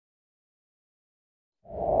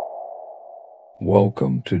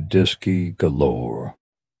Welcome to Disky Galore.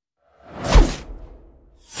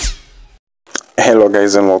 Hello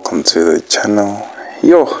guys and welcome to the channel.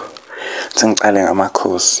 To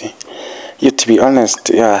be honest,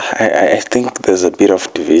 I think there's a bit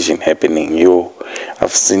of division happening. I've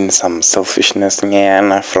seen some selfishness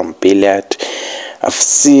from Billiard.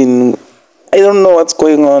 I don't know what's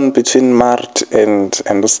going on between Mart and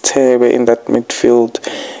Stebe in that midfield.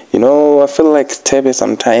 I feel like Stebe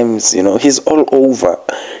sometimes, he's all over.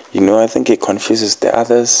 I think he confuses the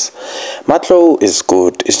others. Matlo is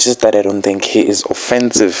good. It's just that I don't think he is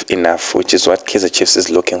offensive enough, which is what Kaizer Chiefs is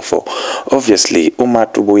looking for. Obviously,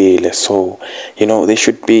 Umatu, so, they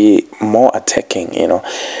should be more attacking,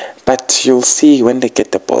 But you'll see when they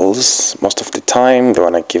get the balls, most of the time, they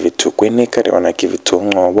want to give it to Gwinika, they want to give it to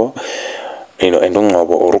Ngobo. And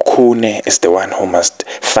Ngobo or Kune is the one who must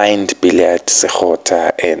find Billiard,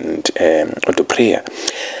 Sechota, and Dupriya.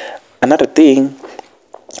 Another thing,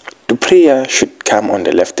 Dupriya should come on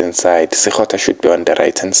the left-hand side. Sechota should be on the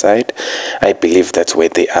right-hand side. I believe that's where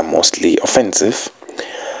they are mostly offensive.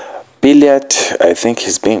 Billiard, I think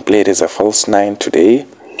he's being played as a false nine today.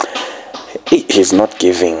 He's not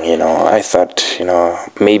giving, I thought,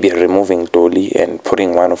 maybe removing Dolly and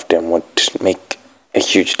putting one of them would make a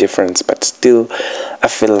huge difference, but still I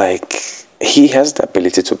feel like he has the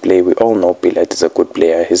ability to play. We all know Billiard is a good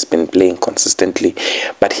player. He's been playing consistently,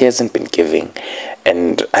 but he hasn't been giving,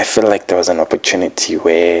 and I feel like there was an opportunity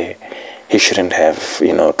where he shouldn't have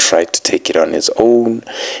tried to take it on his own.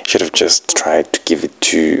 He should have just tried to give it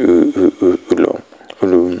to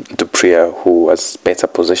Dupriya, who was better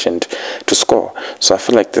positioned to score. So I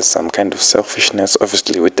feel like there's some kind of selfishness,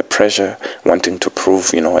 obviously with the pressure, wanting to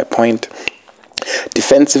prove a point.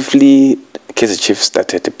 Defensively, Kaizer Chiefs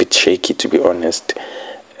started a bit shaky, to be honest,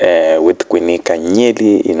 with Gwinika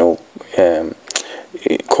nearly,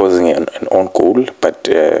 causing an own goal, but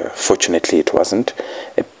fortunately it wasn't.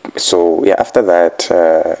 So yeah, after that,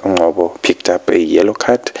 Ngobo picked up a yellow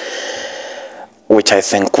card, which I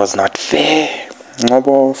think was not fair.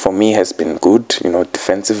 Ngobo, for me, has been good,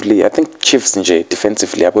 defensively. I think Chiefs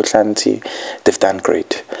defensively, Abotlanti, they've done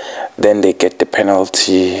great. Then they get the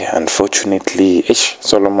penalty, unfortunately.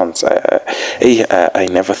 Solomons, I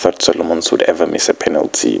never thought Solomons would ever miss a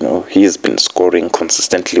penalty, He's been scoring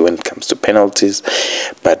consistently when it comes to penalties,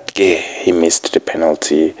 but he missed the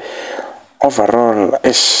penalty. Overall,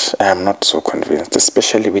 I'm not so convinced,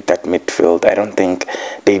 especially with that midfield. I don't think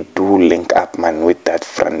they do link up, man, with that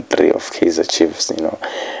front three of Kaizer Chiefs,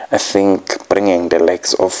 I think bringing the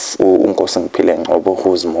likes of Unkoseng Pile Ngobo,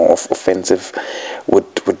 who's more of offensive, would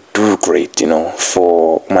do great,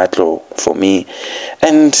 for Matlo, for me.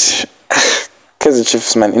 And Kaizer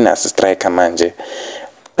Chiefs, man, in as a striker, manje.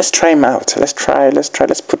 Let's try him out. Let's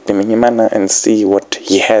put him in Yimana and see what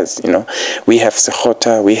he has, We have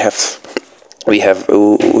Sechota, we have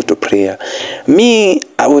Dupriya. Me,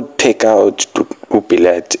 I would take out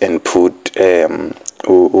Upilet and put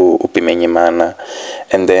Upimenyimana,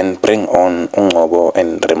 and then bring on Ngobo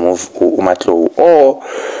and remove Umatlo, or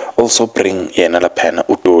also bring Yenalapana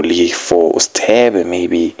Udoli for Stebe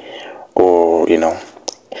maybe, or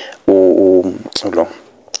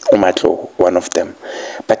Umatlo, one of them.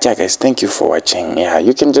 But yeah, guys, thank you for watching. Yeah,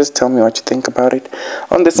 you can just tell me what you think about it.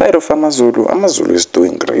 On the side of Amazulu is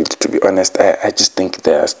doing great, to be honest. I just think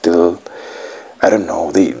they are still, I don't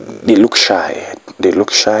know, they look shy. They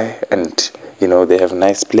look shy, and they have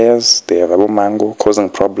nice players. They have Abu Mango causing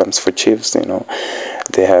problems for Chiefs.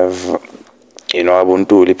 They have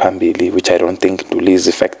Abuntuli Pambili, which I don't think Duli is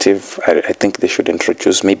effective. I think they should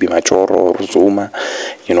introduce maybe Machoro or Zuma,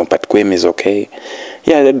 but Kwem is okay.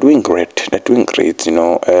 Yeah, they're doing great.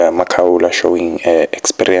 Makaula showing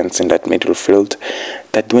experience in that middle field.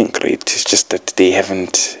 They're doing great. It's just that they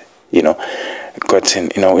haven't, gotten,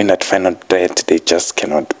 in that final threat, they just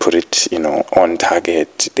cannot put it, on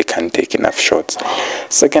target. They can't take enough shots.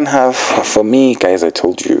 Second half, for me, guys, I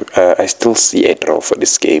told you, I still see a draw for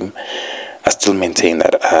this game. I still maintain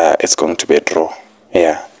that it's going to be a draw.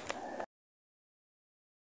 Yeah.